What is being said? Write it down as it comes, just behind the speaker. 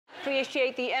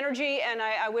appreciate the energy, and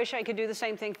I wish I could do the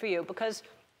same thing for you, because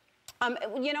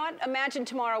you know what? Imagine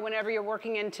tomorrow, whenever you're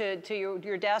working into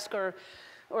your desk, or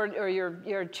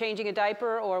you're changing a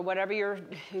diaper, or whatever you're,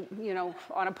 you know,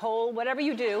 on a pole, whatever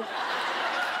you do,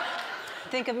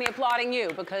 think of me applauding you,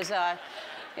 because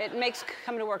it makes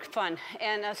coming to work fun.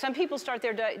 And some people start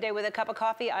their day with a cup of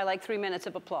coffee. I like 3 minutes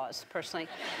of applause, personally.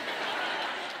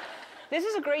 This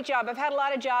is a great job. I've had a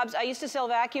lot of jobs. I used to sell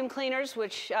vacuum cleaners,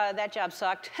 which that job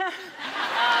sucked.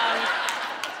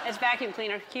 It's vacuum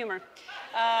cleaner humor.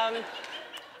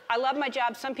 I love my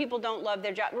job. Some people don't love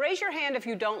their job. Raise your hand if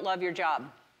you don't love your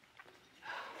job.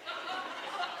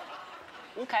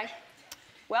 Okay.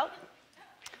 Well,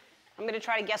 I'm going to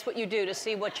try to guess what you do to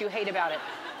see what you hate about it.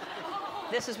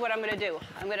 This is what I'm going to do.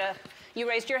 You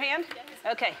raised your hand? Yes.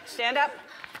 Okay, stand up.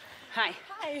 Hi.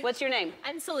 Hi. What's your name?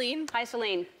 I'm Celine. Hi,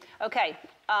 Celine. Okay,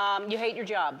 you hate your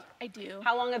job. I do.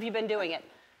 How long have you been doing it?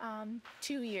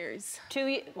 2 years.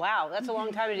 Wow, that's a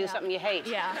long time to do something you hate.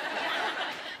 Yeah.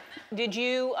 Did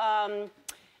you,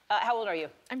 how old are you?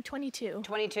 I'm 22.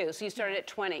 22, so you started at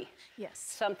 20. Yes.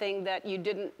 Something that you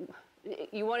didn't,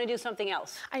 you want to do something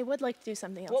else? I would like to do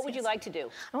something else. What would you like to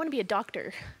do? I want to be a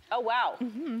doctor. Oh, wow.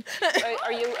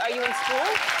 Are you in school?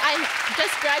 I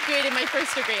just graduated my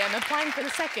first degree. I'm applying for the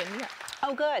second. Yeah.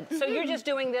 Oh, good. So you're just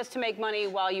doing this to make money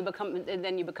while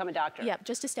then you become a doctor? Yep,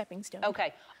 just a stepping stone.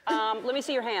 Okay. Let me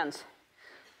see your hands.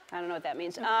 I don't know what that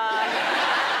means.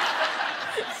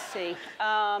 Let's see.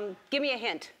 Give me a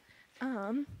hint.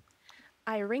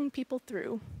 I ring people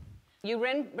through. You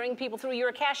bring people through. You're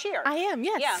a cashier. I am,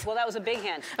 yes. Yeah, well, that was a big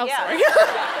hint. Oh, yeah. sorry.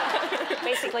 Yeah.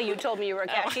 Basically, you told me you were a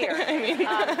cashier.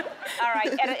 All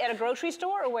right, at a grocery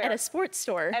store, or where? At a sports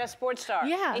store. At a sports store.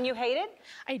 Yeah. And you hate it?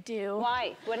 I do.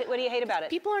 Why? What do you hate about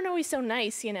it? People aren't always so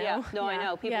nice, you know? Yeah, no, I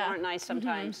know. People aren't nice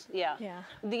sometimes. Yeah.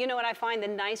 You know what I find? The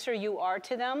nicer you are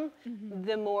to them,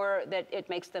 the more that it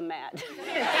makes them mad.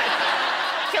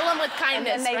 Kill them with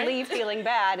kindness, and then they right? leave feeling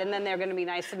bad, and then they're going to be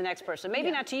nice to the next person. Maybe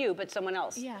not to you, but someone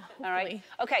else. Yeah, hopefully. All right?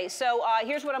 Okay, so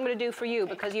here's what I'm going to do for you,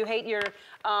 because you hate your...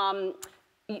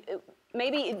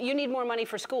 maybe you need more money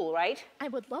for school, right? I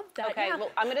would love that, Okay, yeah.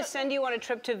 well, I'm going to send you on a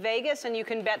trip to Vegas, and you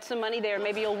can bet some money there.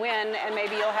 Maybe you'll win, and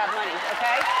maybe you'll have money,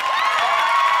 okay?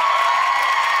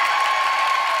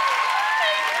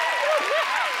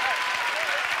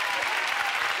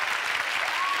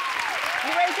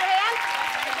 You raise your hand?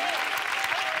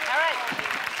 All right.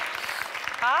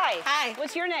 Hi. Hi.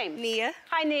 What's your name? Nia.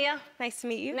 Hi, Nia. Nice to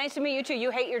meet you. Nice to meet you, too.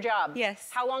 You hate your job? Yes.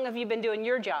 How long have you been doing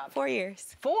your job? 4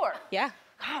 years. 4? Yeah.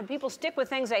 God, people stick with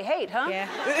things they hate, huh? Yeah.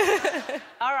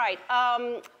 All right.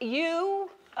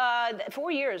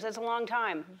 4 years, that's a long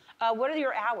time. What are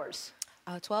your hours?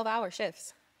 12-hour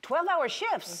shifts. 12-hour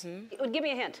shifts? Give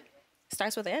me a hint.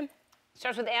 Starts with M.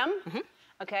 Starts with M?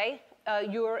 Okay.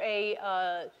 You're a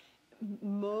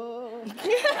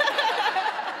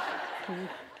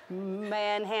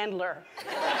manhandler.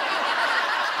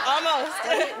 Almost.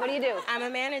 What do you do? I'm a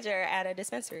manager at a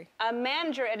dispensary. A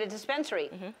manager at a dispensary.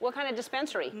 What kind of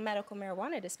dispensary? Medical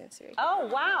marijuana dispensary. Oh,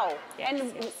 wow. Yes,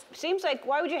 And yes. Seems like,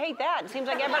 why would you hate that? It seems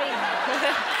like everybody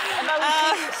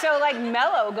would so like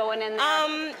mellow going in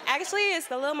there. Actually, it's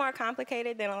a little more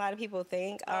complicated than a lot of people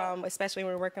think, especially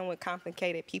when we're working with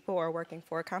complicated people or working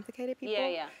for complicated people. Yeah,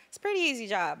 yeah. It's a pretty easy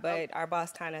job, but our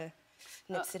boss kind of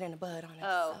nips it in the bud on us.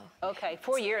 Oh, so. okay.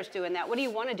 4 years doing that. What do you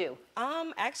want to do?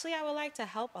 Actually, I would like to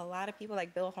help a lot of people,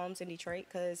 like build homes in Detroit,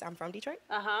 because I'm from Detroit.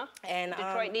 And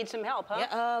Detroit needs some help, huh?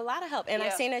 Yeah, a lot of help. And Yeah.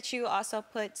 I've seen that you also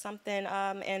put something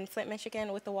in Flint,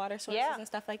 Michigan with the water sources and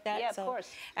stuff like that. Yeah, of so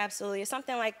course. Absolutely. It's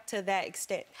something like to that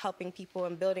extent, helping people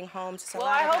and building homes. It's a Well,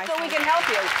 lot I of hope that we nice can help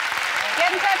you.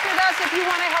 Get in touch with us if you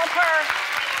want to help her.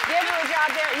 Give her a job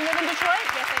there. You live in Detroit?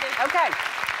 Yes, I do. Okay.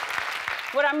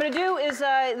 What I'm going to do is,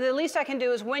 the least I can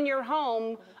do is when you're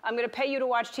home, I'm going to pay you to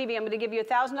watch TV. I'm going to give you a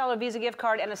 $1,000 Visa gift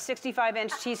card and a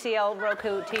 65-inch TCL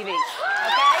Roku TV. Okay? All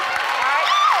right?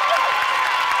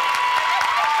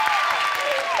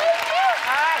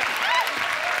 All right.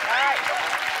 All right.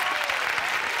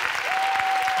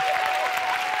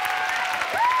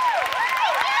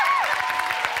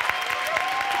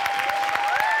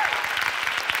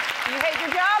 You hate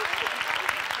your job?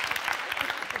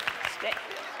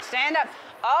 Stand up.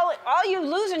 All you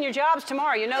losing your jobs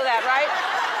tomorrow, you know that, right?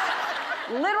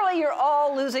 Literally, you're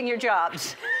all losing your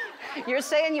jobs. You're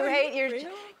saying you hate your...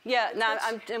 Yeah, no,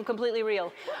 I'm completely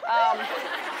real.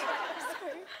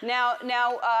 Now,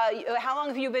 how long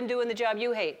have you been doing the job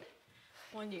you hate?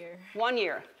 1 year. 1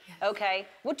 year. Yes. Okay.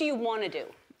 What do you want to do?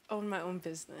 Own my own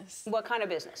business. What kind of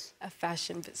business? A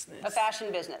fashion business. A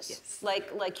fashion business. Yes.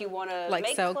 Like you want to Like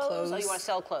make sell clothes, or clothes. you want to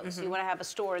sell clothes? You want to have a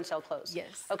store and sell clothes?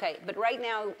 Yes. Okay, but right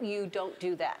now you don't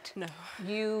do that. No.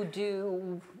 You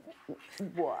do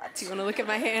what? Do you want to look at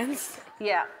my hands?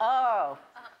 Yeah. Oh.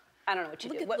 I don't know what you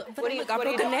do. at- What, look, what do you look, I what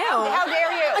do you broke do? a nail. How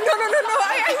dare you? No.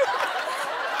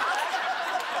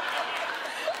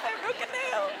 I broke a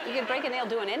nail. You could break a nail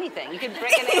doing anything. You could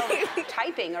break a nail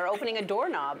typing or opening a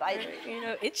doorknob. You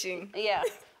know, itching. Yeah.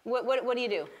 What do you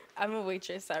do? I'm a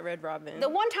waitress at Red Robin. The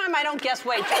one time I don't guess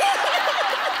waitress.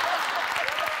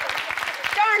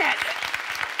 Darn it!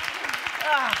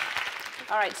 Ah.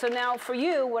 All right, so now for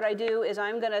you, what I do is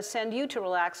I'm going to send you to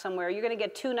relax somewhere. You're going to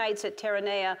get 2 nights at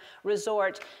Terranea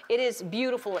Resort. It is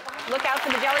beautiful. Look out for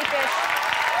the jellyfish.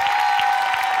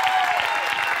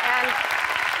 And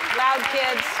loud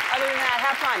kids. Other than that,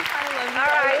 have fun. I love you.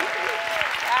 All right.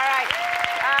 All right.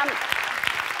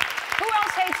 Who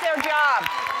else hates their job?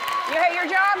 You hate your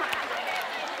job?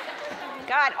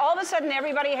 God, all of a sudden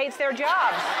everybody hates their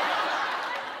jobs.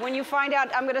 When you find out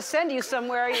I'm going to send you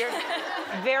somewhere, you're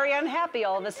very unhappy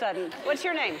all of a sudden. What's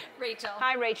your name? Rachel.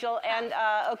 Hi, Rachel. And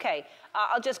okay,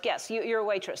 I'll just guess. You're a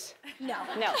waitress. No.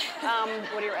 No.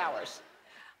 What are your hours?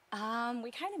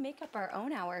 We kind of make up our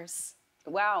own hours.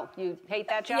 Wow, you hate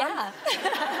that job? Yeah.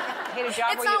 Hate a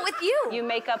job It's where not with you. You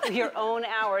make up your own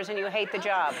hours and you hate the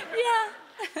job.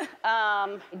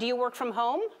 Yeah. Do you work from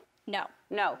home? No.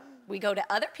 No. We go to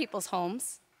other people's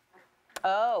homes.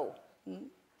 Oh.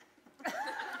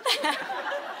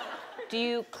 Do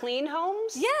you clean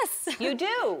homes? Yes. You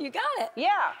do? You got it.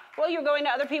 Yeah. Well, you're going to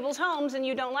other people's homes and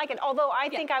you don't like it. Although I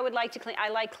think I would like to clean. I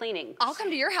like cleaning. I'll come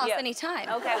to your house Yeah. anytime.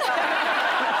 Okay.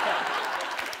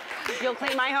 Well, you'll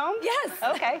clean my home? Yes.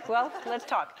 Okay. Well, let's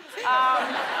talk.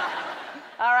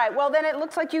 All right. Well, then it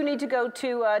looks like you need to go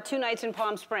to 2 nights in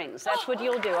Palm Springs. That's what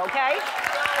you'll do. Okay.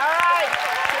 All right.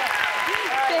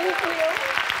 Thank you.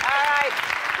 All right.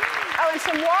 Oh, and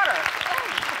some water.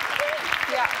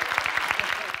 Yeah.